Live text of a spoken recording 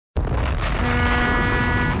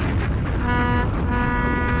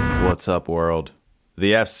What's up, world?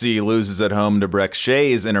 The FC loses at home to Breck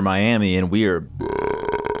Shea's Inter Miami, and we are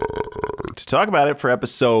to talk about it for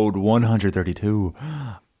episode 132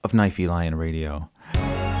 of Knifey Lion Radio.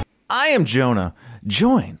 I am Jonah,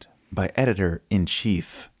 joined by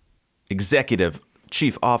Editor-in-Chief, Executive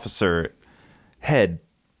Chief Officer, Head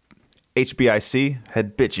HBIC,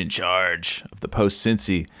 Head Bitch in Charge of the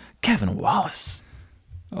Post-Cincy, Kevin Wallace.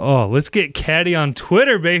 Oh, let's get Caddy on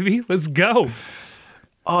Twitter, baby. Let's go.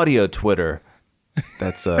 Audio Twitter.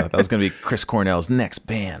 That was going to be Chris Cornell's next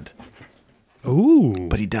band. Ooh.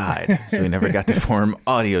 But he died, so he never got to form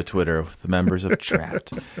Audio Twitter with the members of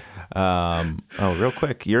Trapped. Real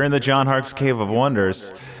quick. You're in the John Hark's Cave of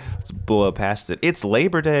Wonders. Let's blow past it. It's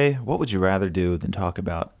Labor Day. What would you rather do than talk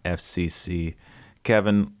about FCC?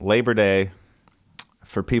 Kevin, Labor Day,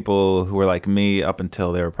 for people who were like me up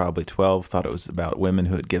until they were probably 12, thought it was about women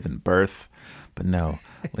who had given birth. But no,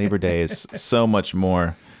 Labor Day is so much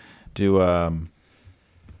more. Do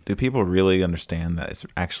people really understand that it's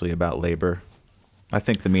actually about labor? I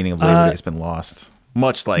think the meaning of Labor Day has been lost.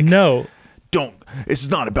 Much like, no, it's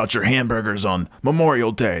not about your hamburgers on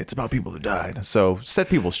Memorial Day. It's about people who died. So set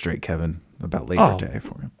people straight, Kevin, about Labor Day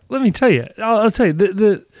for him. Let me tell you. I'll tell you,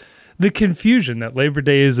 the confusion that Labor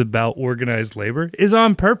Day is about organized labor is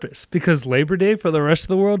on purpose, because Labor Day for the rest of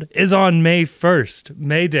the world is on May 1st,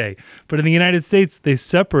 May Day. But in the United States, they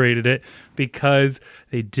separated it because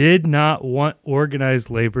they did not want organized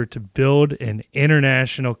labor to build an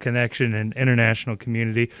international connection and international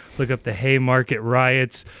community. Look up the Haymarket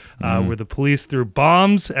riots, where the police threw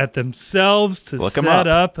bombs at themselves to set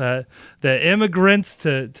up the immigrants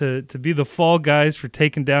to be the fall guys for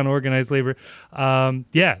taking down organized labor.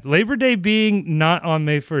 Labor Day being not on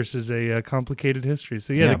May 1st is a complicated history.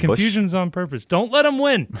 So the confusion's on purpose. Don't let them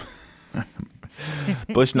win.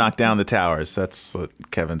 Bush knocked down the towers. That's what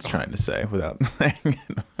Kevin's trying to say without saying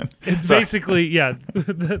it. It's basically,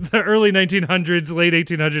 the early 1900s, late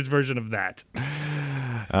 1800s version of that.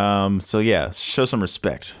 Show some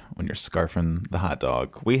respect when you're scarfing the hot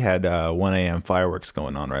dog. We had 1 a.m. fireworks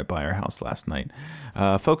going on right by our house last night.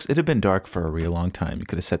 Folks, it had been dark for a real long time. You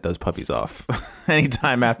could have set those puppies off.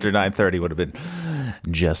 Anytime after 9:30 would have been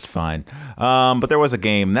just fine. But there was a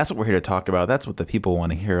game. That's what we're here to talk about. That's what the people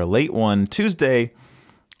want to hear. A late one, Tuesday.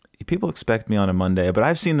 People expect me on a Monday, but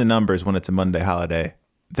I've seen the numbers when it's a Monday holiday.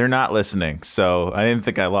 They're not listening, so I didn't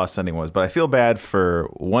think I lost anyone. But I feel bad for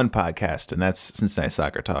one podcast, and that's Cincinnati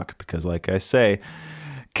Soccer Talk, because like I say,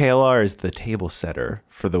 KLR is the table setter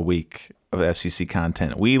for the week of FCC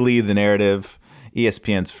content. We lead the narrative.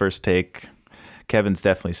 ESPN's First Take. Kevin's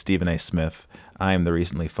definitely Stephen A. Smith. I am the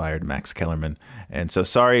recently fired Max Kellerman. And so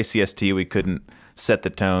sorry, CST, we couldn't set the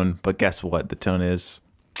tone, but guess what? The tone is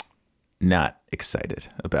not excited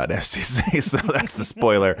about FCC, so that's the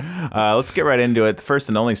spoiler. Let's get right into it. The first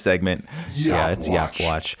and only segment. It's Yap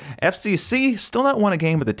Watch. FCC still not won a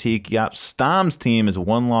game with the Teak. Yap Stom's team is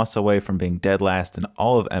one loss away from being dead last in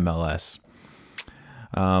all of MLS.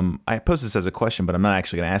 I pose this as a question, but I'm not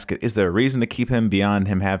actually going to ask it. Is there a reason to keep him beyond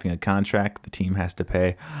him having a contract the team has to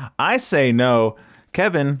pay? I say no.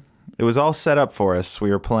 Kevin, it was all set up for us.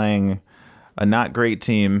 We were playing a not great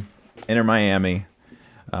team, Inter Miami.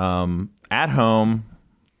 At home,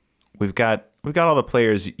 we've got all the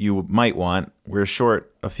players you might want. We're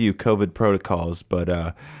short a few COVID protocols,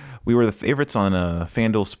 but we were the favorites on a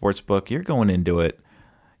FanDuel Sportsbook. You're going into it.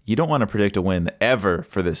 You don't want to predict a win ever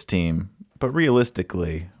for this team, but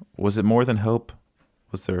realistically, was it more than hope?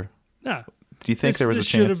 Was there? No. Do you think there was a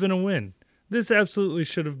chance? This should have been a win. This absolutely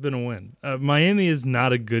should have been a win. Miami is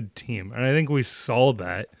not a good team, and I think we saw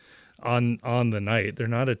that on the night. They're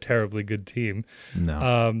not a terribly good team.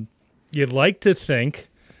 No. You'd like to think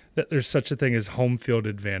that there's such a thing as home field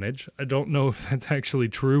advantage. I don't know if that's actually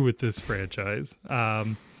true with this franchise.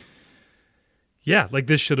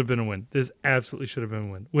 This should have been a win. This absolutely should have been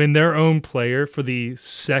a win. When their own player for the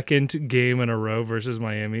second game in a row versus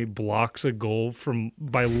Miami blocks a goal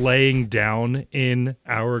by laying down in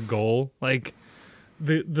our goal, like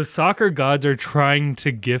the soccer gods are trying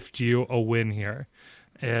to gift you a win here.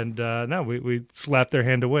 And we slapped their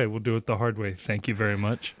hand away. We'll do it the hard way. Thank you very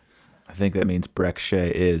much. I think that means Breck Shea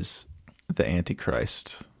is the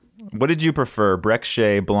Antichrist. What did you prefer, Breck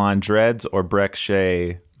Shea blonde dreads or Breck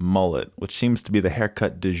Shea mullet, which seems to be the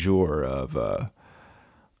haircut du jour of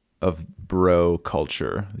bro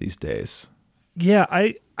culture these days? Yeah,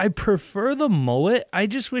 I I prefer the mullet. I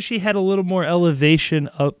just wish he had a little more elevation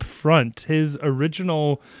up front. His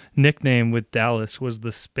original nickname with Dallas was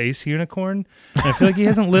the Space Unicorn. And I feel like he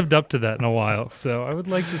hasn't lived up to that in a while. So I would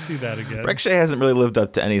like to see that again. Breck Shea hasn't really lived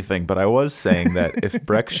up to anything, but I was saying that if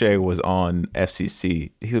Breck Shea was on FCC,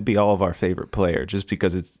 he would be all of our favorite player just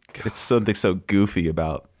because it's something so goofy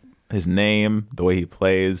about his name, the way he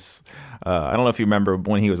plays. I don't know if you remember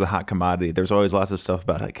when he was a hot commodity, there was always lots of stuff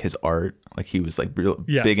about like his art. Like he was like real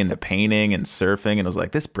big into painting and surfing, and it was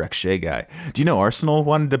like, this Breck Shea guy. Do you know Arsenal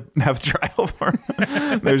wanted to have a trial for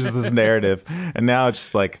him? There's just this narrative, and now it's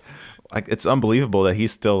just like it's unbelievable that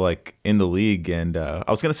he's still like in the league. And I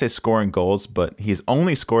was gonna say scoring goals, but he's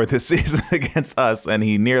only scored this season against us, and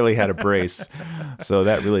he nearly had a brace. So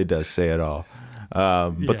that really does say it all.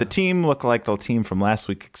 But the team looked like the team from last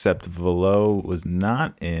week, except Velo was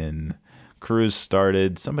not in. Cruz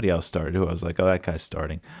started. Somebody else started who I was like, oh, that guy's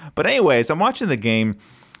starting. But anyways, I'm watching the game.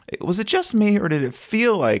 Was it just me, or did it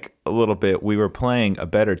feel like a little bit we were playing a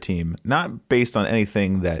better team? Not based on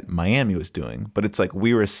anything that Miami was doing, but it's like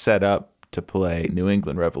we were set up to play New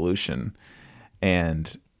England Revolution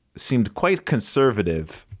and seemed quite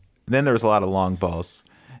conservative. Then there was a lot of long balls.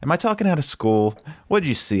 Am I talking out of school? What did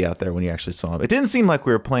you see out there when you actually saw them? It didn't seem like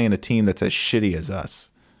we were playing a team that's as shitty as us.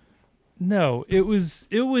 No, it was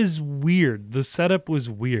weird. The setup was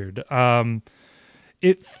weird.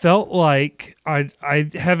 It felt like I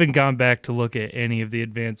haven't gone back to look at any of the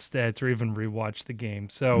advanced stats or even rewatch the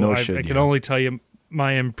game. So I can only tell you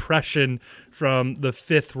my impression from the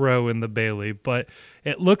fifth row in the Bailey. But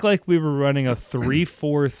it looked like we were running a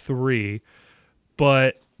 3-4-3,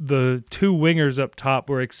 but the two wingers up top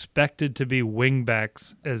were expected to be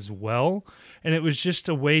wingbacks as well. And it was just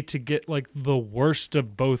a way to get like the worst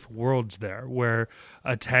of both worlds there, where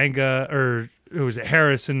Atanga, or it was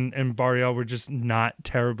Harris and Barrial, were just not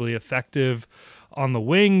terribly effective on the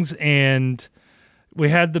wings. And we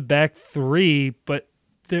had the back three, but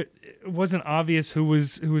it wasn't obvious who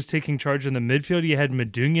was taking charge in the midfield. You had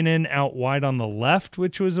Medunjanin out wide on the left,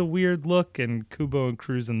 which was a weird look, and Kubo and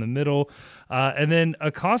Cruz in the middle. And then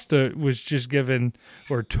Acosta was just given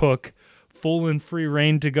or took full and free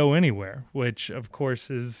reign to go anywhere, which of course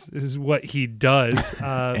is what he does.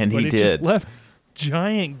 And he did. Just left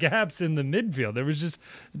giant gaps in the midfield. There was just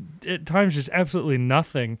at times just absolutely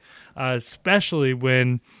nothing, especially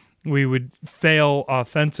when we would fail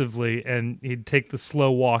offensively and he'd take the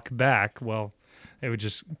slow walk back. Well, it would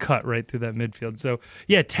just cut right through that midfield. So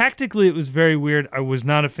yeah, tactically it was very weird. I was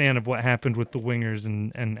not a fan of what happened with the wingers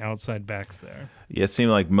and outside backs there. Yeah, it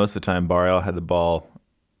seemed like most of the time Barrial had the ball.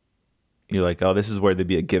 You're like, oh, this is where there'd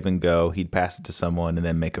be a give and go. He'd pass it to someone and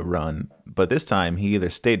then make a run. But this time he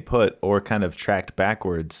either stayed put or kind of tracked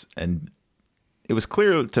backwards. And it was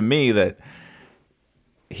clear to me that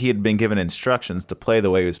he had been given instructions to play the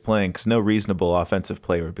way he was playing, because no reasonable offensive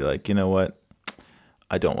player would be like, you know what?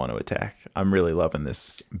 I don't want to attack. I'm really loving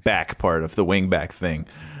this back part of the wing back thing.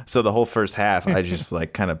 So the whole first half, I just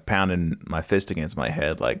like kind of pounding my fist against my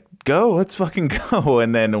head, like, go, let's fucking go.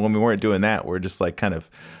 And then when we weren't doing that, we're just like kind of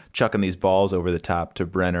chucking these balls over the top to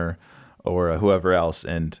Brenner or whoever else.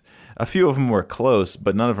 And a few of them were close,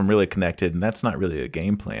 but none of them really connected. And that's not really a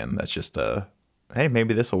game plan. That's just hey,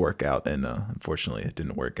 maybe this will work out. And unfortunately, it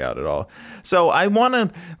didn't work out at all. So I want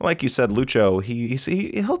to, like you said, Lucho,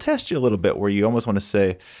 he'll test you a little bit where you almost want to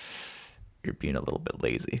say, you're being a little bit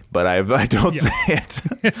lazy. But I don't say it.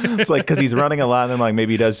 It's like because he's running a lot, and I'm like,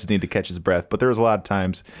 maybe he does just need to catch his breath. But there was a lot of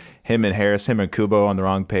times him and Harris, him and Kubo on the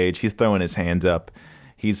wrong page. He's throwing his hands up.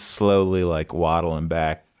 He's slowly like waddling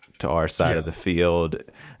back to our side of the field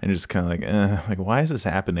and just kind of like, why is this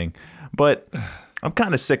happening? But I'm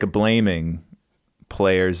kind of sick of blaming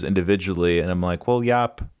players individually, and I'm like, well,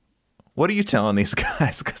 Yop, what are you telling these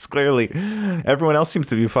guys? Because clearly everyone else seems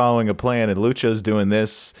to be following a plan, and Lucho's doing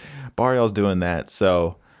this, Barrial's doing that.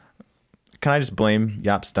 So can I just blame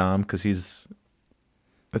Yop Stam? Because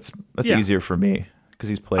that's easier for me, because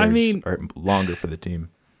these players are longer for the team.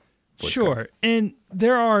 Sure, and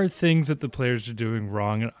there are things that the players are doing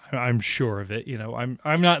wrong, and I'm sure of it. You know,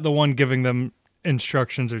 I'm not the one giving them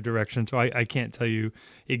instructions or direction, so I can't tell you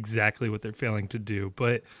exactly what they're failing to do.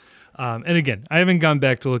 But and again, I haven't gone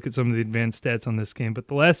back to look at some of the advanced stats on this game, but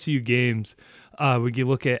the last few games, when you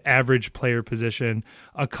look at average player position,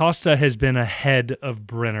 Acosta has been ahead of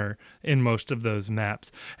Brenner in most of those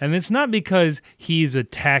maps. And it's not because he's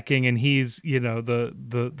attacking and he's, you know,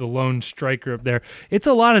 the lone striker up there. It's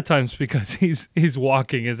a lot of times because he's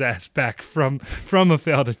walking his ass back from a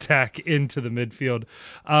failed attack into the midfield.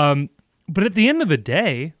 But at the end of the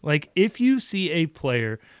day, like if you see a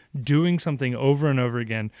player doing something over and over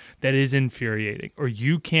again that is infuriating, or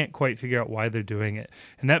you can't quite figure out why they're doing it.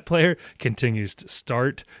 And that player continues to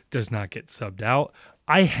start, does not get subbed out.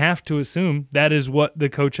 I have to assume that is what the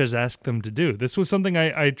coach has asked them to do. This was something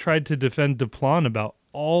I tried to defend Duplan about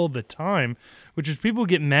all the time, which is people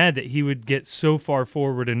get mad that he would get so far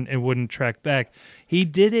forward and wouldn't track back. He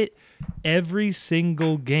did it every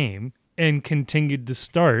single game and continued to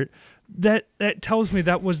start. That tells me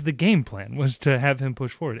that was the game plan, was to have him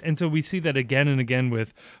push forward. And so we see that again and again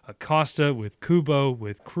with Acosta, with Kubo,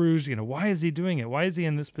 with Cruz. Why is he doing it? Why is he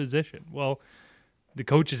in this position? Well, the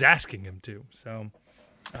coach is asking him to. So,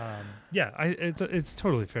 it's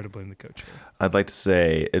totally fair to blame the coach here. I'd like to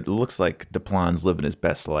say it looks like Duplan's living his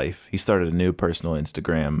best life. He started a new personal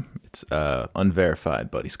Instagram. It's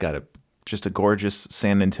unverified, but he's got just a gorgeous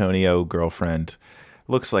San Antonio girlfriend.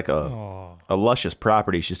 Looks like a luscious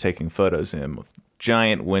property she's taking photos in, with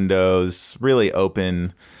giant windows, really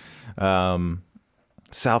open,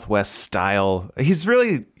 Southwest style. He's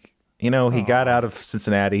really, he got out of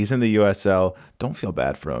Cincinnati. He's in the USL. Don't feel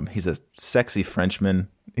bad for him. He's a sexy Frenchman.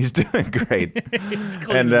 He's doing great.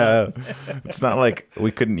 And it's not like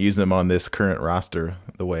we couldn't use him on this current roster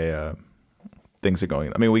the way things are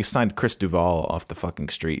going. I mean, we signed Chris Duval off the fucking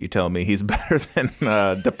street. You telling me he's better than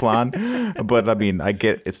Duplan? But I mean, I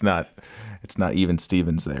get it's not even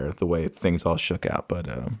Stevens there, the way things all shook out. But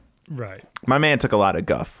right, my man took a lot of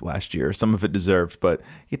guff last year. Some of it deserved, but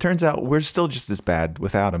it turns out we're still just as bad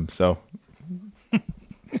without him. So,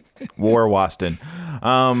 War Waston.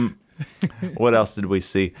 What else did we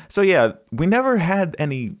see? So yeah, we never had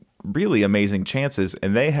any really amazing chances,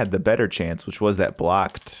 and they had the better chance, which was that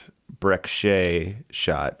blocked Brek Shea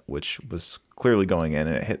shot, which was clearly going in,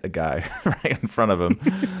 and it hit the guy right in front of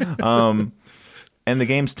him. And the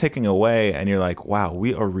game's ticking away, and you're like, wow,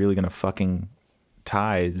 we are really going to fucking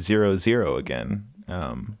tie 0-0 again.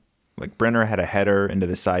 Like Brenner had a header into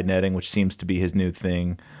the side netting, which seems to be his new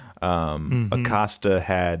thing. Acosta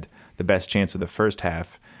had the best chance of the first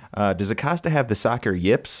half. Does Acosta have the soccer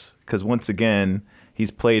yips? Because once again,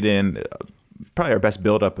 he's played in probably our best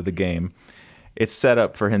build-up of the game. It's set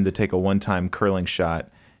up for him to take a one-time curling shot.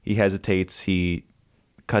 He hesitates. He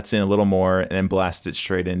cuts in a little more and then blasts it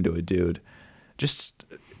straight into a dude.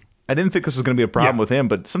 I didn't think this was going to be a problem with him,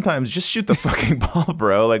 but sometimes just shoot the fucking ball,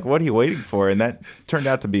 bro. Like, what are you waiting for? And that turned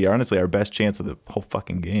out to be, honestly, our best chance of the whole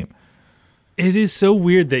fucking game. It is so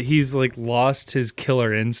weird that he's like lost his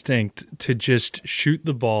killer instinct to just shoot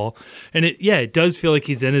the ball. And it does feel like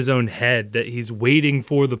he's in his own head, that he's waiting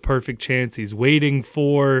for the perfect chance. He's waiting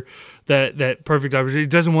for that perfect opportunity. He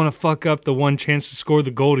doesn't want to fuck up the one chance to score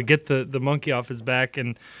the goal to get the monkey off his back.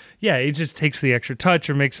 And he just takes the extra touch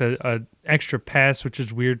or makes a extra pass, which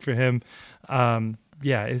is weird for him.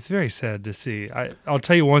 It's very sad to see. I'll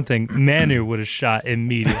tell you one thing, Manu would have shot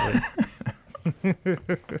immediately.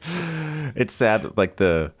 It's sad that like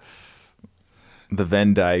the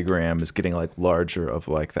Venn diagram is getting like larger of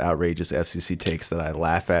like the outrageous FCC takes that I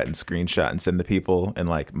laugh at and screenshot and send to people, and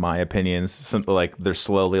like my opinions, like they're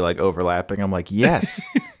slowly like overlapping. I'm like, yes,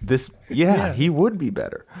 he would be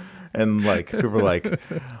better. And like people are like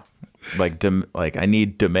I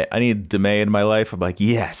need Demay in my life. I'm like,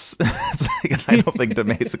 yes. It's like, I don't think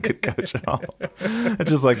Demay's a good coach at all. It's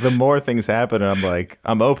just like the more things happen, and I'm like,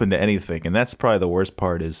 I'm open to anything. And that's probably the worst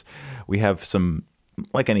part is we have some,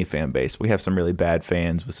 like any fan base, we have some really bad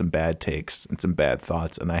fans with some bad takes and some bad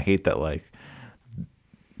thoughts. And I hate that like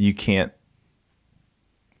you can't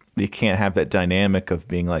have that dynamic of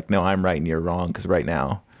being like, no, I'm right and you're wrong, because right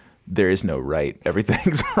now there is no right.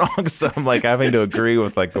 Everything's wrong. So I'm like having to agree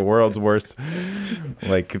with like the world's worst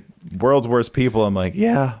people. I'm like,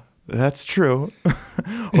 yeah, that's true.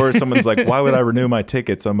 Or someone's like, why would I renew my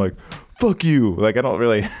tickets? I'm like, fuck you. Like, I don't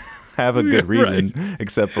really have a good reason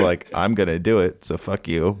except for like, I'm going to do it. So fuck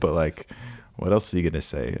you. But like, what else are you going to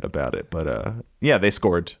say about it? But they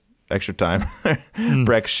scored extra time.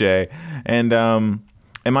 Brek Shea. And am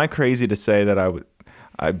I crazy to say that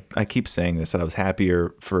I keep saying this, that I was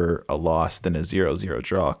happier for a loss than a 0-0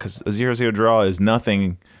 draw, because a 0-0 draw is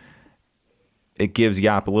nothing. It gives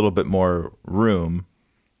Yap a little bit more room.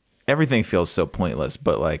 Everything feels so pointless,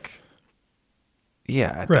 but like,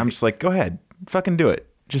 I'm just like, go ahead, fucking do it.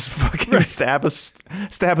 Just fucking stab us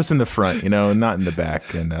in the front, not in the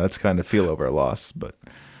back, and that's kind of feel over a loss. But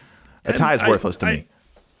a tie is worthless to me.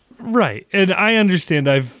 Right, and I understand.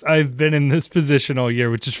 I've been in this position all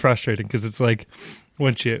year, which is frustrating because it's like,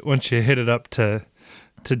 once you hit it up to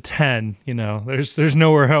 10, there's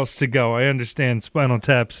nowhere else to go. I understand Spinal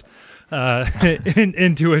Tap's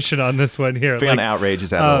intuition on this one here. Fan outrage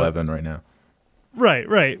is at 11 right now.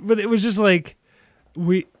 Right. But it was just like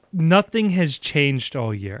nothing has changed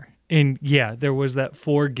all year. And yeah, there was that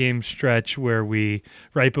 4-game stretch where we,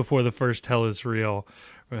 right before the first Hell is Real,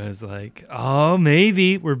 where it was like, oh,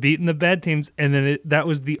 maybe we're beating the bad teams. And then that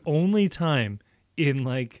was the only time in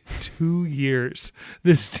like 2 years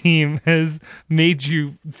this team has made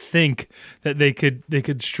you think that they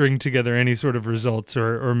could string together any sort of results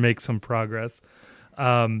or make some progress.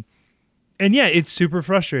 And yeah, it's super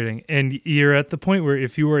frustrating. And you're at the point where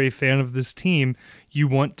if you are a fan of this team, you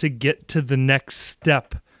want to get to the next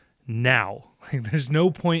step now. Like, there's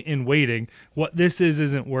no point in waiting. What this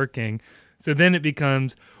isn't working. So then it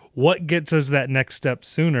becomes, what gets us that next step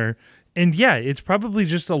sooner? And yeah, it's probably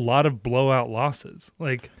just a lot of blowout losses.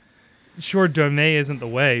 Like, sure, Domé isn't the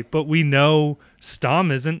way, but we know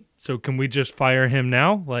Stom isn't. So can we just fire him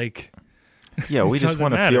now? Like, yeah, we just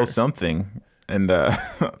want to feel something. And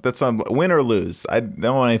that's on win or lose. I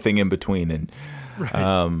don't want anything in between. And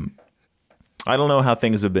right. I don't know how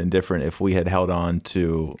things have been different if we had held on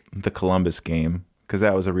to the Columbus game, because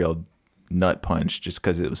that was a real nut punch just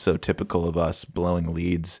because it was so typical of us blowing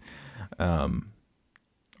leads or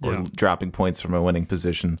dropping points from a winning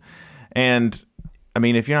position. And, I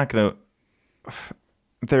mean, if you're not going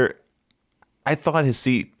to – I thought his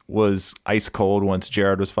seat was ice cold once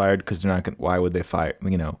Jared was fired because they're not going – why would they fire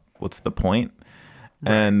 – what's the point?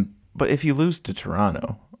 Right. But if you lose to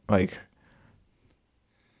Toronto, like –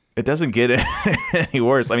 it doesn't get any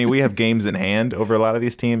worse. I mean, we have games in hand over a lot of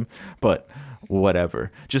these teams, but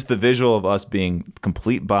whatever. Just the visual of us being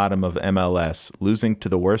complete bottom of MLS, losing to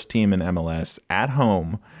the worst team in MLS at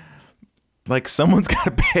home, like someone's got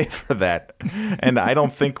to pay for that. And I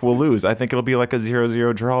don't think we'll lose. I think it'll be like a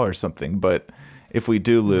 0-0 draw or something. But if we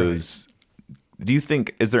do lose,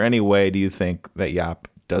 is there any way, do you think that Yap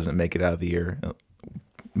doesn't make it out of the year,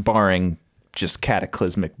 barring just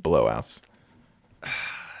cataclysmic blowouts?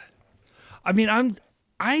 I mean,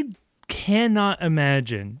 I cannot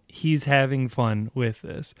imagine he's having fun with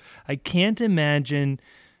this. I can't imagine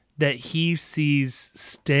that he sees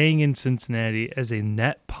staying in Cincinnati as a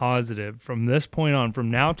net positive from this point on, from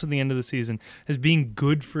now to the end of the season, as being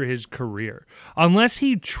good for his career. Unless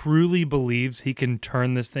he truly believes he can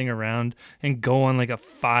turn this thing around and go on like a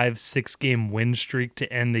 5-6 game win streak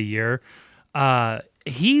to end the year,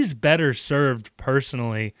 he's better served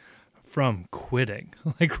personally from quitting,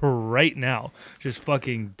 like right now. Just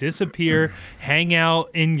fucking disappear, hang out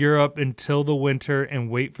in Europe until the winter, and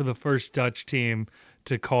wait for the first Dutch team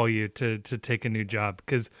to call you to take a new job,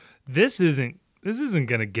 because this isn't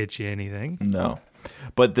gonna get you anything. No,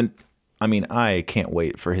 but then I mean, I can't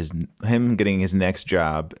wait for him getting his next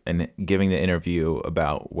job and giving the interview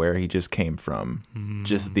about where he just came from.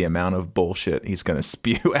 Just the amount of bullshit he's gonna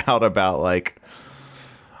spew out about, like,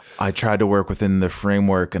 I tried to work within the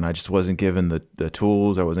framework and I just wasn't given the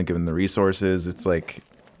tools. I wasn't given the resources. It's like,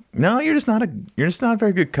 no, you're just not a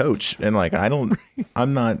very good coach. And like,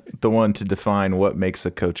 I'm not the one to define what makes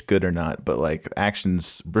a coach good or not, but like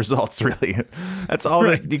actions, results, really, that's all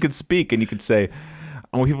right. That you could speak. And you could say,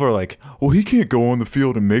 when people are like, well, he can't go on the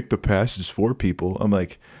field and make the passes for people. I'm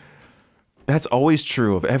like, that's always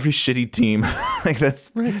true of every shitty team. Like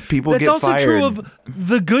that's right. People that's get fired. That's also true of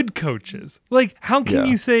the good coaches. Like, how can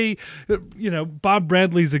you say, Bob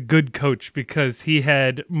Bradley's a good coach because he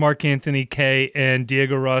had Mark Anthony Kaye and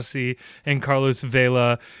Diego Rossi and Carlos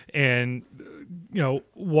Vela and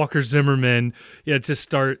Walker Zimmerman to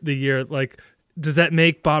start the year? Like, does that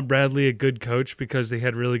make Bob Bradley a good coach because they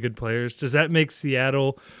had really good players? Does that make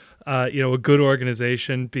Seattle a good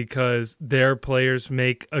organization because their players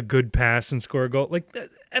make a good pass and score a goal? Like,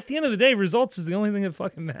 at the end of the day, results is the only thing that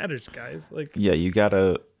fucking matters, guys. Like, yeah, you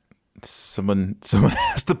gotta someone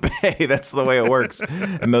has to pay. That's the way it works.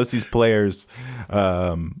 And most of these players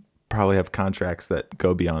probably have contracts that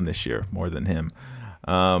go beyond this year more than him.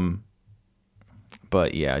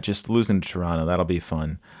 But yeah, just losing to Toronto, that'll be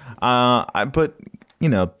fun. But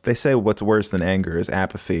they say what's worse than anger is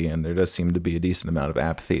apathy, and there does seem to be a decent amount of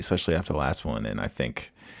apathy, especially after the last one. And I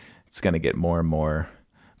think it's going to get more and more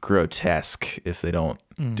grotesque if they don't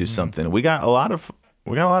do something. We got a lot of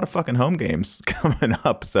fucking home games coming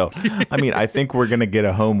up, so I mean, I think we're going to get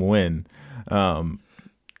a home win. In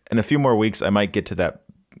a few more weeks, I might get to that,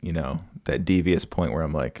 that devious point where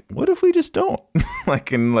I'm like, what if we just don't?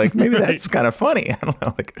 Maybe that's kind of funny. I don't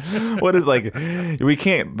know. Like, what is we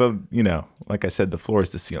can't, like I said, the floor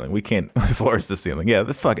is the ceiling. We can't, the floor is the ceiling. Yeah,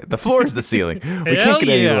 fuck it. The floor is the ceiling. We can't get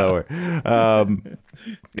any lower.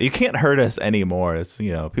 You can't hurt us anymore. It's,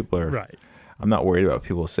 people are, right. I'm not worried about what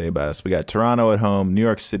people say about us. We got Toronto at home, New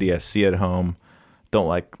York City FC at home. Don't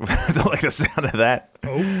like the sound of that.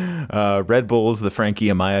 Oh. Red Bulls, the Frankie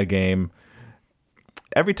Amaya game.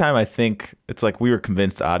 every time I think it's like we were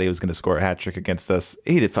convinced Adi was going to score a hat trick against us,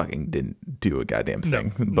 fucking didn't do a goddamn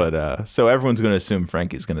thing. No. But so everyone's going to assume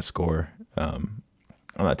Frankie's going to score. I'm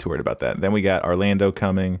not too worried about that. Then we got Orlando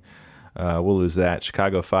coming. We'll lose that.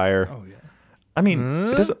 Chicago Fire. Oh yeah. I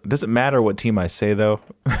mean, it doesn't matter what team I say though.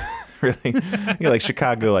 Really, like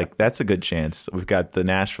Chicago, like that's a good chance. We've got the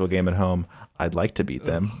Nashville game at home. I'd like to beat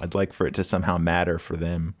them. I'd like for it to somehow matter for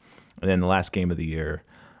them. And then the last game of the year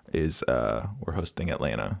is we're hosting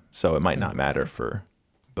Atlanta, so it might not matter for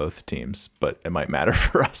both teams, but it might matter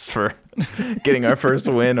for us for getting our first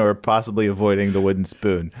win or possibly avoiding the wooden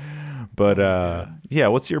spoon. But yeah,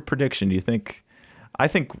 what's your prediction? Do you think? I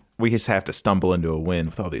think we just have to stumble into a win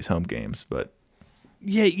with all these home games, but.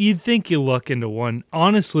 Yeah, you'd think you luck into one.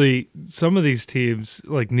 Honestly, some of these teams,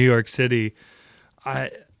 like New York City, I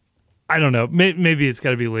don't know. Maybe it's got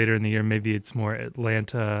to be later in the year. Maybe it's more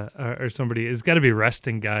Atlanta or somebody. It's got to be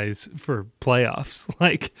resting guys for playoffs.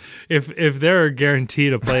 Like if they're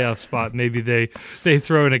guaranteed a playoff spot, maybe they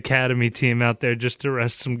throw an academy team out there just to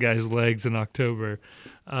rest some guys' legs in October.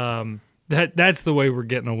 That's the way we're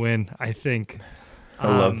getting a win, I think. I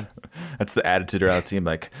love that's the attitude around the team.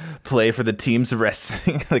 Like, play for the team's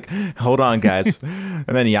resting. Like, hold on, guys. And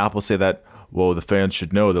then Yop will say that, whoa, the fans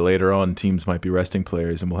should know that later on teams might be resting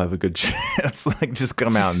players and we'll have a good chance. Like, just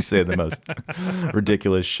come out and say the most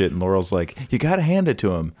ridiculous shit. And Laurel's like, you got to hand it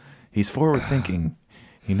to him. He's forward thinking.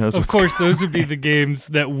 He knows. Of course, those would be the games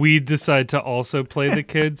that we decide to also play the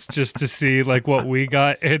kids just to see like what we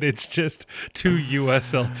got. And it's just two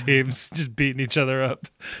USL teams just beating each other up.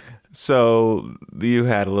 So you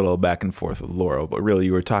had a little back and forth with Laurel, but really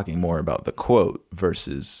you were talking more about the quote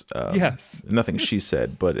versus yes, nothing she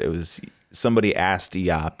said, but it was somebody asked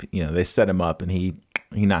Yop, they set him up and he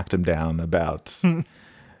knocked him down about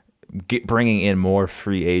bringing in more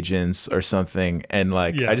free agents or something. And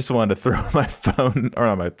I just wanted to throw my phone, or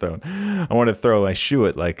not my phone, I wanted to throw my shoe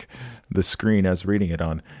at like the screen I was reading it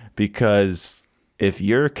on, because if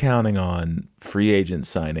you're counting on free agent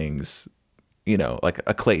signings, like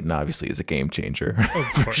a Clayton obviously is a game changer.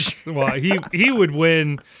 Of course. Well, he would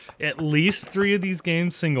win at least 3 of these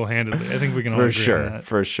games single-handedly. I think we can all agree on that.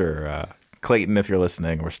 For sure. Clayton, if you're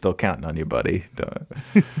listening, we're still counting on you, buddy.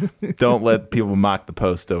 Don't let people mock the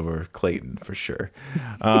post over Clayton, for sure.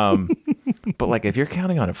 But if you're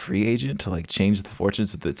counting on a free agent to change the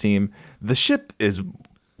fortunes of the team, the ship is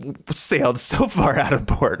sailed so far out of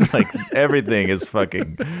port. Like everything is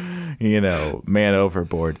fucking, man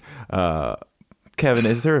overboard. Kevin,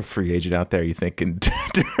 is there a free agent out there you think can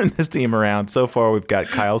turn this team around? So far, we've got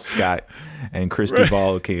Kyle Scott and Chris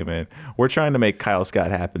Duvall who came in. We're trying to make Kyle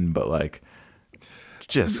Scott happen, but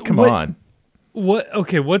just come on.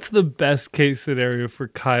 What's the best case scenario for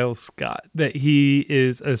Kyle Scott? That he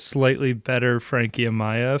is a slightly better Frankie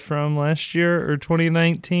Amaya from last year or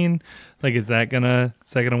 2019? Is that gonna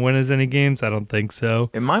win us any games? I don't think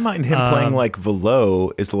so. In my mind, him playing like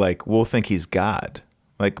Velo is we'll think he's God.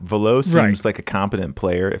 Velo seems like a competent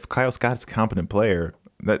player. If Kyle Scott's a competent player,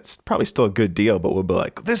 that's probably still a good deal, but we'll be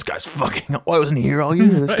like, this guy's fucking, why wasn't he here all year?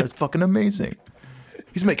 This guy's fucking amazing.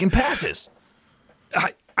 He's making passes.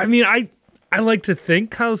 I mean, I like to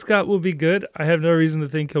think Kyle Scott will be good. I have no reason to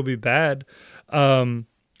think he'll be bad. I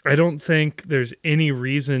don't think there's any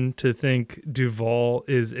reason to think Duvall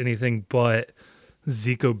is anything but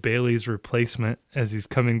Zico Bailey's replacement as he's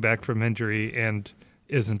coming back from injury and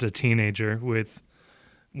isn't a teenager with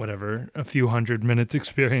a few hundred minutes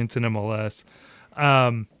experience in MLS.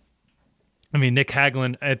 I mean, Nick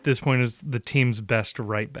Hagelin at this point is the team's best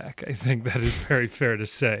right back. I think that is very fair to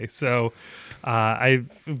say. So I've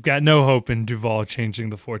got no hope in Duvall changing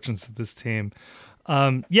the fortunes of this team.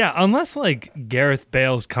 Unless Gareth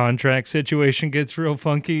Bale's contract situation gets real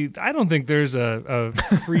funky, I don't think there's a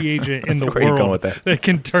free agent in the world that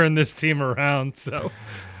can turn this team around. So,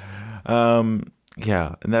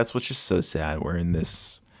 yeah, and that's what's just so sad. We're in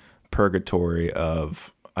this purgatory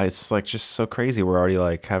of it's just so crazy. We're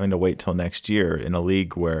already having to wait till next year in a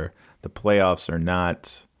league where the playoffs are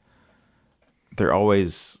not. They're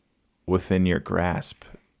always within your grasp.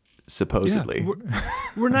 Supposedly,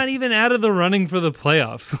 we're not even out of the running for the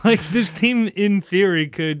playoffs. This team, in theory,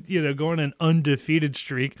 could go on an undefeated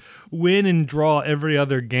streak, win and draw every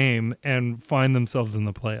other game, and find themselves in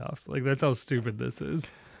the playoffs. That's how stupid this is.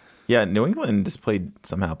 Yeah, New England just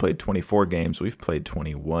somehow played 24 games. We've played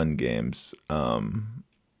 21 games.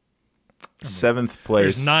 7th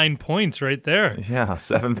place. There's 9 points right there. Yeah,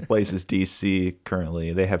 7th place is DC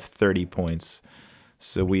currently. They have 30 points,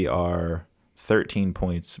 so we are 13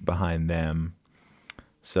 points behind them.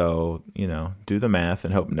 So, do the math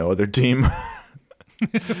and hope no other team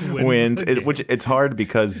wins. Which it's hard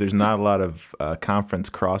because there's not a lot of conference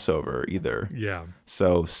crossover either. Yeah.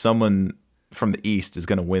 So someone from the East is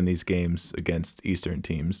going to win these games against Eastern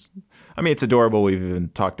teams. I mean, it's adorable. We've even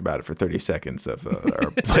talked about it for 30 seconds of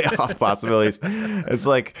our playoff possibilities. It's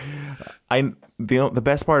like the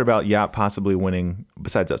best part about Yop possibly winning,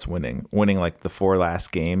 besides us winning like the 4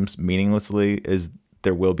 last games meaninglessly, is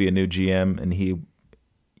there will be a new GM, and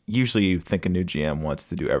usually you think a new GM wants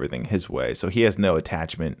to do everything his way, so he has no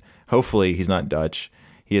attachment. Hopefully, he's not Dutch.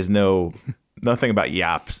 He has nothing about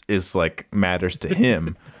Yops is like matters to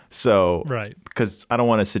him. So, right, because I don't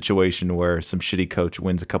want a situation where some shitty coach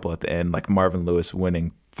wins a couple at the end, like Marvin Lewis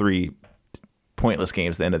winning 3 pointless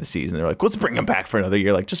games at the end of the season. They're like, let's bring him back for another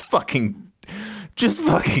year. Like, just fucking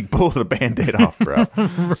pull the Band-Aid off, bro.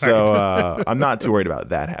 Right. So I'm not too worried about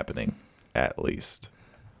that happening, at least.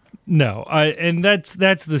 No, and that's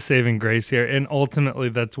the saving grace here, and ultimately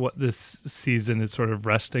that's what this season is sort of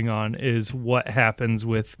resting on, is what happens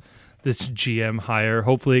with this GM hire.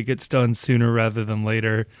 Hopefully it gets done sooner rather than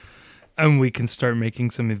later, and we can start making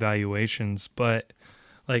some evaluations. But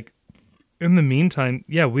like in the meantime,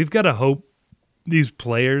 yeah, we've got to hope these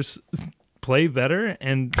players play better,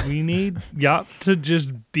 and we need Yop to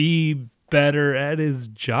just be better at his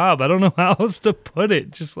job. I don't know how else to put it.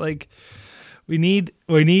 Just like we need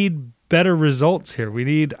better results here. We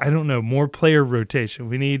need, I don't know, more player rotation.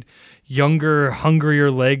 We need younger,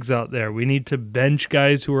 hungrier legs out there. We need to bench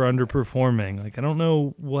guys who are underperforming. Like, I don't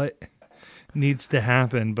know what needs to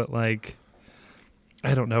happen, but like,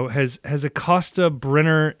 I don't know. Has Acosta,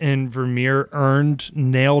 Brenner, and Vermeer earned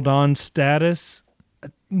nailed on status?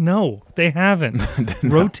 No, they haven't. No.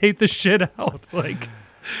 Rotate the shit out. Like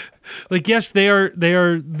yes, they are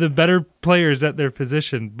the better players at their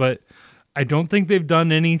position, but I don't think they've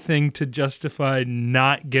done anything to justify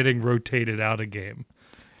not getting rotated out a game.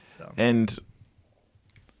 So. And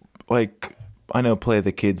like, I know play of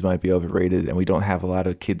the kids might be overrated, and we don't have a lot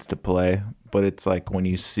of kids to play, but it's like when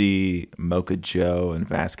you see Mocha Joe and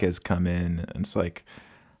Vasquez come in, and it's like,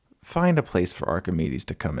 find a place for Archimedes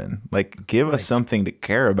to come in. Like, give us something to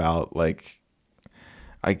care about. Like,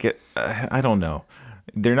 I don't know.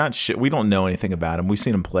 They're not we don't know anything about him. We've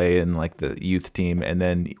seen him play in like the youth team, and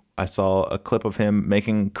then I saw a clip of him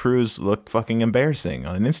making Cruz look fucking embarrassing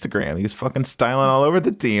on Instagram. He was fucking styling all over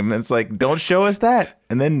the team. It's like, don't show us that,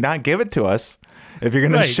 and then not give it to us. If you're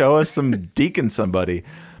gonna show us some Deacon somebody,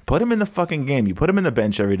 put him in the fucking game. You put him in the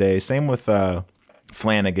bench every day. Same with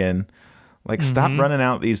Flanagan. Like, stop running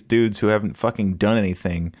out these dudes who haven't fucking done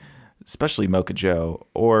anything, especially Mocha Joe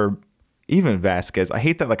or even Vasquez. I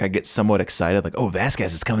hate that, like, I get somewhat excited, like, oh,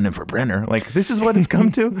 Vasquez is coming in for Brenner. Like, this is what it's come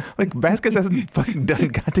to? Like, Vasquez hasn't fucking done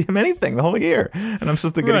goddamn anything the whole year. And I'm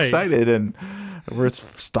supposed to get excited, and we're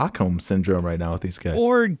Stockholm syndrome right now with these guys.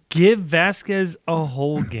 Or give Vasquez a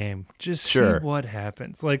whole game. Just see what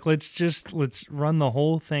happens. Like, let's run the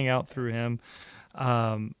whole thing out through him.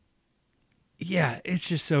 Yeah, it's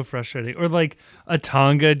just so frustrating. Or like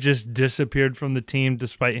Atanga just disappeared from the team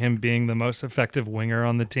despite him being the most effective winger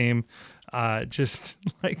on the team. Just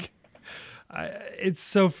like, it's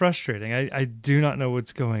so frustrating. I do not know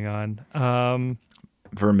what's going on.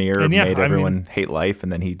 Vermeer made everyone hate life,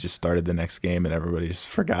 and then he just started the next game, and everybody just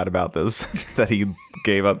forgot about those that he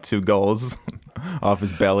gave up 2 goals off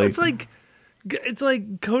his belly. It's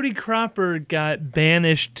like Cody Cropper got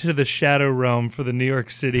banished to the Shadow Realm for the New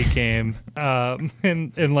York City game,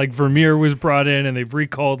 and like Vermeer was brought in, and they've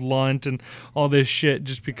recalled Lunt and all this shit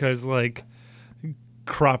just because like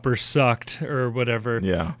Cropper sucked or whatever.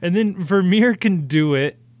 Yeah, and then Vermeer can do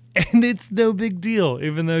it, and it's no big deal,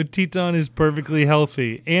 even though Teton is perfectly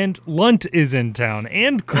healthy, and Lunt is in town,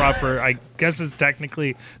 and Cropper, I guess, is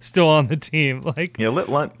technically still on the team. Like, yeah, let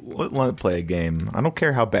Lunt play a game. I don't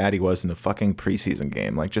care how bad he was in a fucking preseason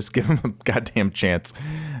game. Like, just give him a goddamn chance.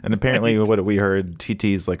 And apparently, what we heard,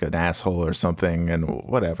 TT's like an asshole or something, and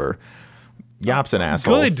whatever. Yop's an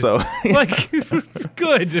asshole. Good. So like,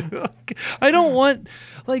 good. I don't want,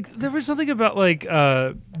 like, there was something about like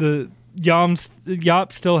Yop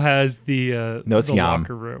still has the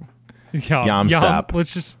locker room. Yom stop.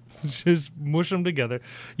 Let's just mush them together.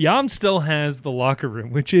 Yom still has the locker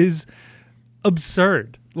room, which is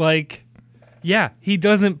absurd. Like, yeah, he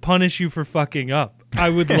doesn't punish you for fucking up.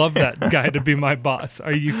 I would love that guy to be my boss.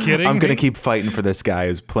 Are you kidding? I'm going to keep fighting for this guy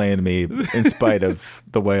who's playing me in spite of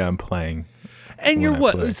the way I'm playing. And when you're I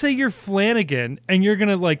what? play. Say you're Flanagan, and you're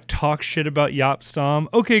gonna like talk shit about Jaap Stam.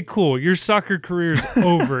 Okay, cool. Your soccer career's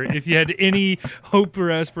over. If you had any hope or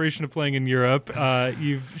aspiration of playing in Europe,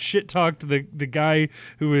 you've shit talked the guy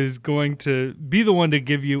who is going to be the one to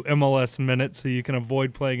give you MLS minutes so you can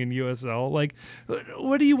avoid playing in USL. Like,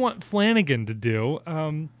 what do you want Flanagan to do?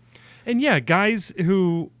 And yeah, guys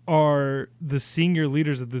who are the senior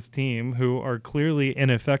leaders of this team who are clearly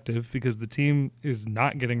ineffective because the team is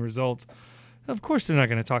not getting results. Of course, they're not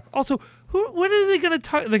going to talk. Also, what are they going to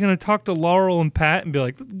talk? They're going to talk to Laurel and Pat and be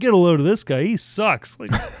like, "Get a load of this guy. He sucks."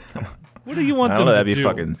 Like, what do you want I them don't know. to That'd be do?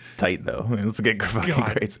 fucking tight though. Let's get fucking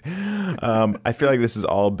God. crazy. I feel like this is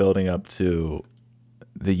all building up to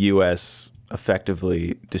the U.S.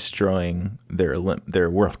 effectively destroying their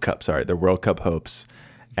World Cup. Sorry, their World Cup hopes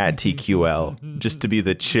at TQL, just to be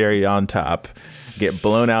the cherry on top. Get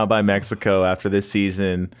blown out by Mexico after this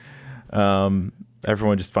season.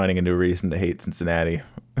 Everyone just finding a new reason to hate Cincinnati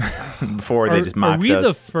before they just mocked Are we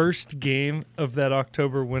us. the first game of that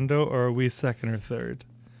October window, or are we second or third?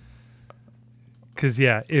 Because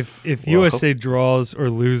yeah, if USA draws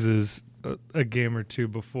or loses a game or two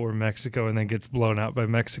before Mexico and then gets blown out by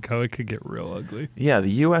Mexico, it could get real ugly. Yeah,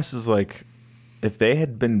 the U.S. is like, if they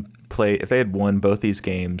had won both these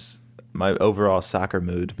games, my overall soccer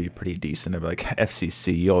mood would be pretty decent. I'd be like,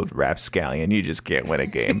 FCC, you old rapscallion, you just can't win a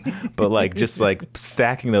game. But like, just like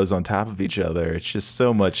stacking those on top of each other, it's just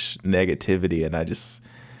so much negativity. And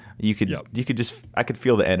I could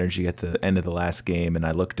feel the energy at the end of the last game. And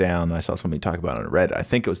I looked down and I saw somebody talk about it on Reddit. I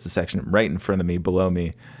think it was the section right in front of me, below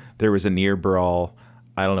me. There was a near brawl.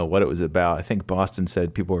 I don't know what it was about. I think Boston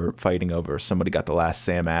said people were fighting over somebody got the last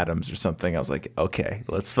Sam Adams or something. I was like, okay,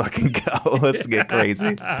 let's fucking go. Let's get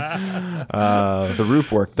crazy. The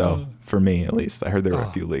roof worked though, for me at least. I heard there were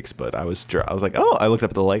a few leaks, but I was like, oh, I looked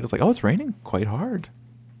up at the lake. I was like, oh, it's raining quite hard.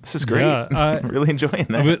 This is great. Yeah, I'm really enjoying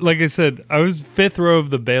that. Like I said, I was fifth row of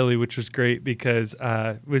the Bailey, which was great because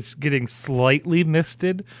it was getting slightly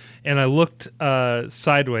misted, and I looked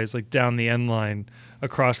sideways, like down the end line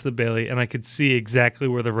across the Bailey, and I could see exactly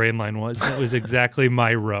where the rain line was. And it was exactly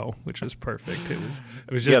my row, which was perfect. It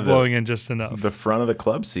was just blowing in just enough. The front of the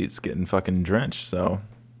club seats getting fucking drenched, so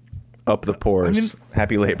up the pores.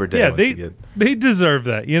 Happy Labor Day. Yeah, they deserve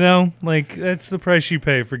that, you know? Like, that's the price you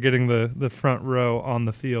pay for getting the front row on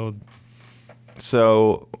the field.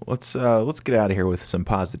 So let's get out of here with some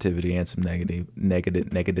positivity and some negativity.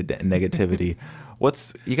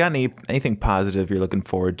 You got anything positive you're looking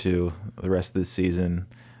forward to the rest of the season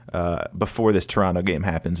before this Toronto game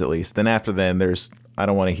happens, at least? Then after then, I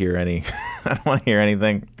don't want to hear I don't want to hear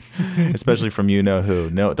anything, especially from you know who.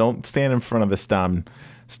 No, don't stand in front of the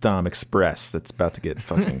Stom Express that's about to get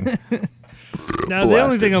fucking. Now, the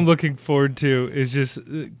only thing I'm looking forward to is just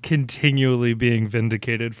continually being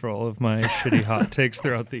vindicated for all of my shitty hot takes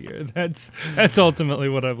throughout the year. That's ultimately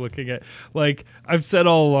what I'm looking at. Like, I've said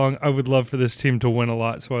all along, I would love for this team to win a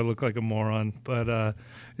lot so I look like a moron, but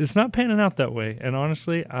it's not panning out that way. And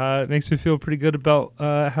honestly, it makes me feel pretty good about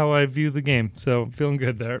how I view the game. So I'm feeling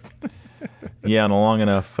good there. Yeah, on a long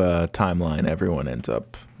enough timeline, everyone ends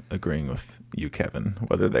up agreeing with you, Kevin,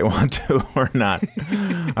 whether they want to or not.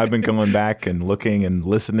 I've been going back and looking and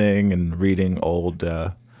listening and reading old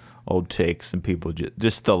takes and people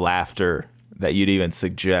just the laughter that you'd even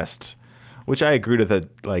suggest, which I agreed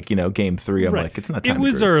with. Game 3, I'm like, it's not time. It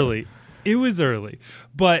was early. It was early,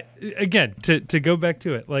 but again, to go back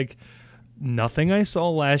to it, like, nothing I saw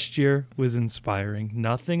last year was inspiring.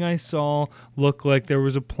 Nothing I saw looked like there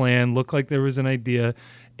was a plan, looked like there was an idea.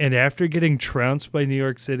 And after getting trounced by New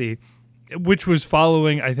York City, which was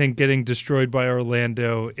following, I think, getting destroyed by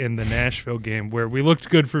Orlando in the Nashville game, where we looked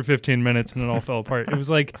good for 15 minutes and it all fell apart. It was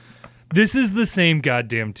like, this is the same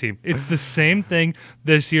goddamn team. It's the same thing.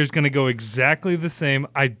 This year's going to go exactly the same.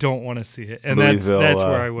 I don't want to see it. And that's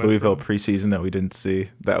where I went. Louisville preseason that we didn't see.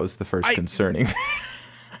 That was the first concerning.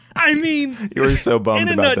 I mean, you were so bummed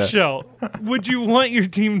about that. In a nutshell, would you want your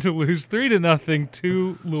team to lose 3-0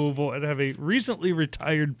 to Louisville and have a recently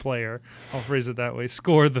retired player, I'll phrase it that way,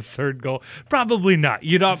 score the third goal? Probably not.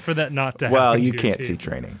 You'd opt for that not to happen. Well, you can't see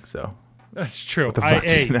training, so. That's true. What the fuck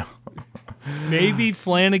do you know? Maybe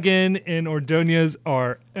Flanagan and Ordonez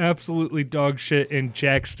are absolutely dog shit, and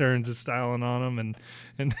Jack Stearns is styling on them,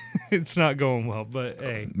 and it's not going well. But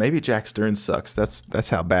hey, maybe Jack Stearns sucks. That's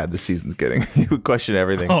how bad the season's getting. You would question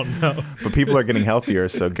everything. Oh no! But people are getting healthier,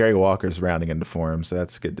 so Gary Walker's rounding into form, so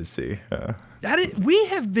that's good to see. We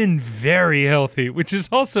have been very healthy, which is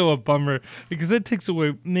also a bummer because that takes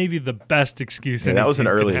away maybe the best excuse. Yeah, that was an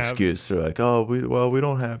early excuse. They're like, oh, we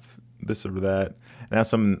don't have this or that.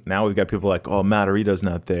 Now we've got people like, oh, Matarito's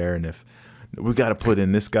not there, and if we got to put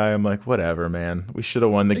in this guy. I'm like, whatever, man. We should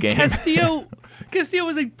have won the game. Castillo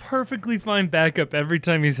was a perfectly fine backup every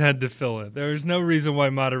time he's had to fill in. There was no reason why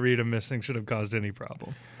Matarrita missing should have caused any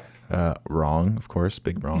problem. Wrong, of course,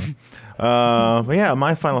 big wrong. But yeah,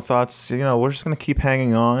 my final thoughts. We're just gonna keep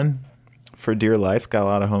hanging on for dear life. Got a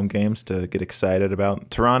lot of home games to get excited about.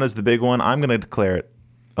 Toronto's the big one. I'm gonna declare it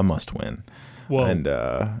a must-win. Whoa. And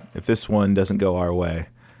if this one doesn't go our way,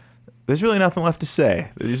 there's really nothing left to say.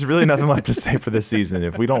 There's really nothing left to say for this season.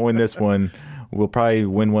 If we don't win this one, we'll probably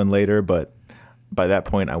win one later. But by that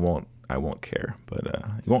point, I won't care. But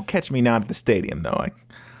you won't catch me not at the stadium, though.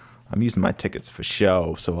 I'm using my tickets for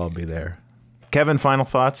show, so I'll be there. Kevin, final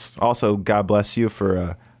thoughts. Also, God bless you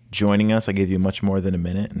for joining us. I gave you much more than a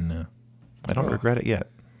minute, and I don't regret it yet.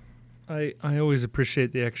 I always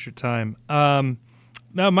appreciate the extra time.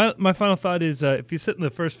 No, my final thought is if you sit in the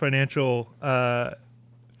First Financial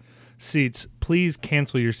seats, please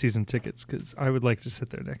cancel your season tickets because I would like to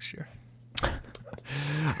sit there next year.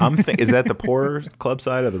 Is that the poor club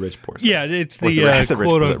side or the rich poor side? Yeah, it's the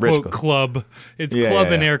quote unquote club. It's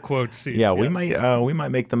club in air quotes seats. Yeah, we might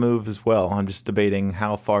make the move as well. I'm just debating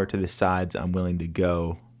how far to the sides I'm willing to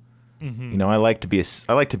go. Mm-hmm. I like to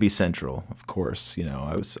be central, of course.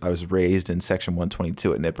 I was raised in section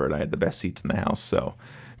 122 at Nippert. I had the best seats in the house, so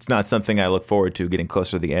it's not something I look forward to getting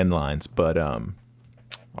closer to the end lines. But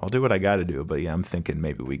I'll do what I got to do. But yeah, I'm thinking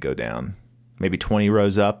maybe we go down, maybe 20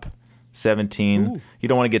 rows up, 17. Ooh. You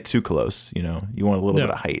don't want to get too close. You want a little bit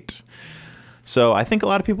of height. So I think a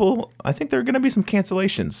lot of people. I think there are going to be some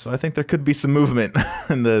cancellations. I think there could be some movement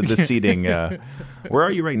in the seating. Where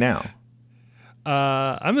are you right now?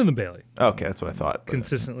 I'm in the Bailey. Okay, that's what I thought.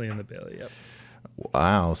 Consistently in the Bailey, yep.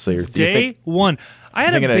 Wow, so you're day one. I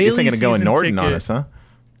had a Bailey you're thinking of going Norton ticket. On us, huh?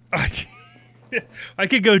 I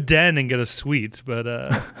could go Den and get a suite, but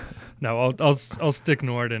no, I'll stick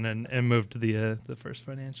Norton and move to the First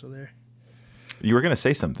Financial there. You were gonna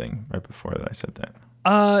say something right before I said that.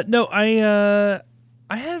 No, I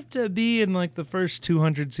have to be in like the first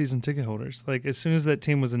 200 season ticket holders. Like as soon as that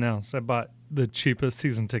team was announced, I bought the cheapest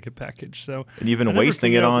season ticket package. So and you've been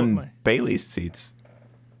wasting it on Bailey's seats.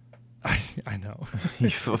 I know.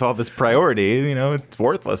 With all this priority, it's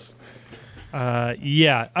worthless.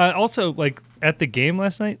 Yeah. Also, like at the game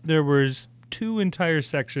last night, there was 2 entire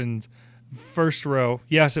sections, first row.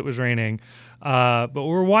 Yes, it was raining, but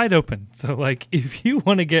we're wide open. So, like, if you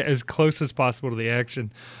want to get as close as possible to the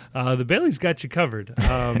action, the Bailey's got you covered.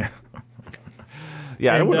 Yeah,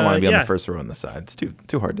 I wouldn't want to be on the first row on the side. It's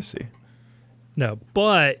too hard to see. No,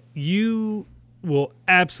 but you will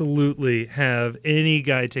absolutely have any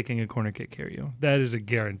guy taking a corner kick carry you. That is a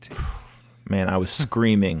guarantee. Man, I was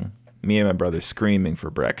screaming. Me and my brother screaming for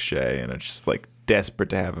Breck Shea, and it's just like desperate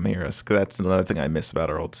to have him hear us. Cause that's another thing I miss about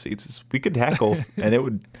our old seats is we could tackle, and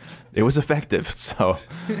it was effective. So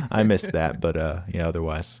I missed that, but yeah.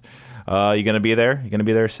 Otherwise, you gonna be there? You gonna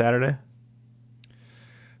be there Saturday?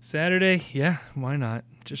 Saturday, yeah. Why not?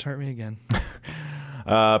 Just hurt me again.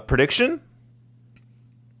 Prediction?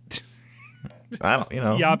 I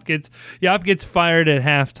don't. Yop gets fired at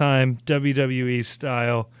halftime, WWE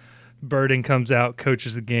style. Birding comes out,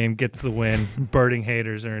 coaches the game, gets the win. Birding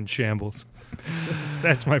haters are in shambles.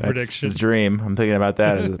 That's my prediction. That's his dream. I'm thinking about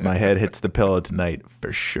that as my head hits the pillow tonight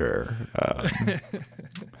for sure.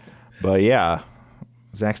 But yeah,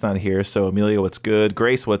 Zach's not here. So Amelia, what's good?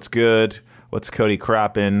 Grace, what's good? What's Cody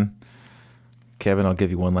cropping? Kevin, I'll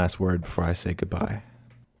give you one last word before I say goodbye.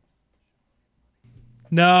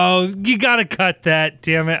 No, you got to cut that.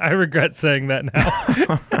 Damn it. I regret saying that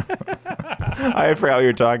now. I forgot what you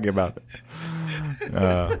were talking about.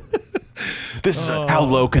 This is how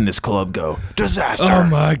low can this club go? Disaster. Oh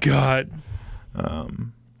my God.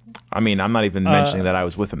 I mean, I'm not even mentioning that I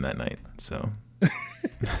was with him that night. So,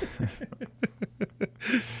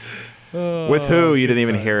 with who? You didn't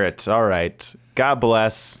even hear it. All right. God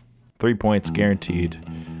bless. 3 points guaranteed.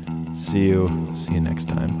 See you next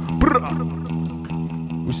time.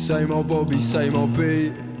 Same old Bobby, same old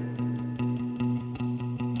beat.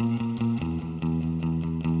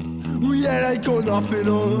 Yeah, they got nothing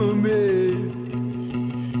on me.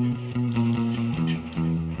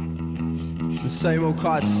 The same old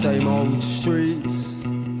cars, same old streets.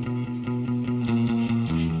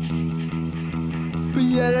 But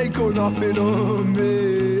yeah, they got nothing on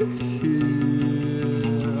me.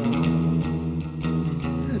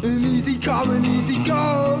 Yeah. And easy come and easy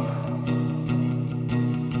go.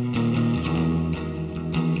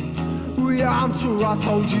 Yeah, I'm sure I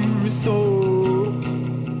told you so.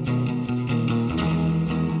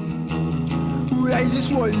 They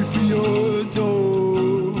just want you for your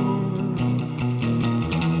door.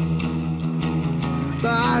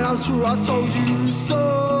 But I I'm sure I told you so.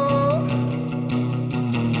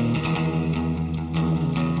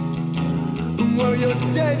 Well, your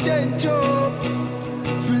dead-end job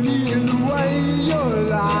has been eating away your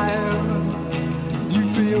life. You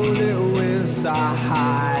feel a little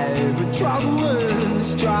inside, but trouble and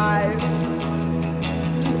strife.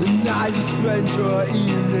 And now you spend your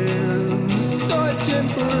evenings searching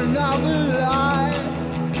for another life.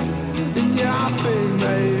 And yeah, I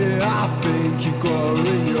think you got it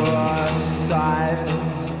in your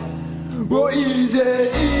sights. Well, easy.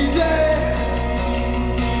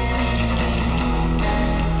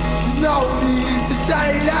 There's no need to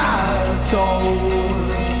take that toll.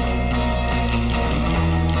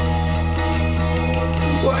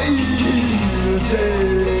 Well, easy.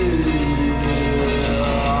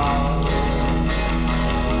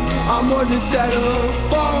 I'm on the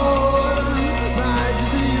telephone. Man,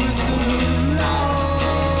 just leave us alone.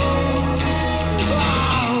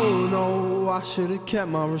 Oh no, I should've kept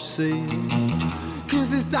my receipt. Cause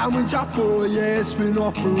this sandwich I bought, yeah, it's been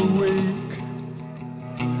off for a week.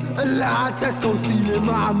 And now Tesco stealing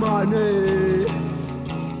my money.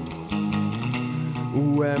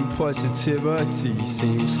 When positivity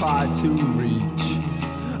seems hard to reach,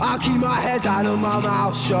 I'll keep my head down and my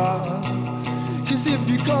mouth shut. Cause if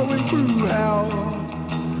you're going through hell,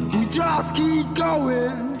 we just keep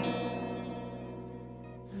going.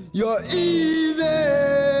 You're easy,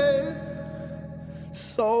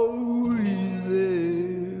 so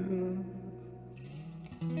easy.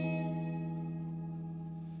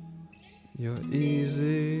 You're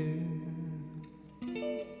easy.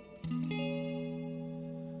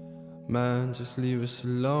 Man, just leave us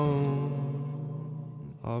alone.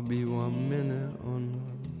 I'll be 1 minute on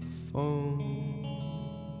the phone.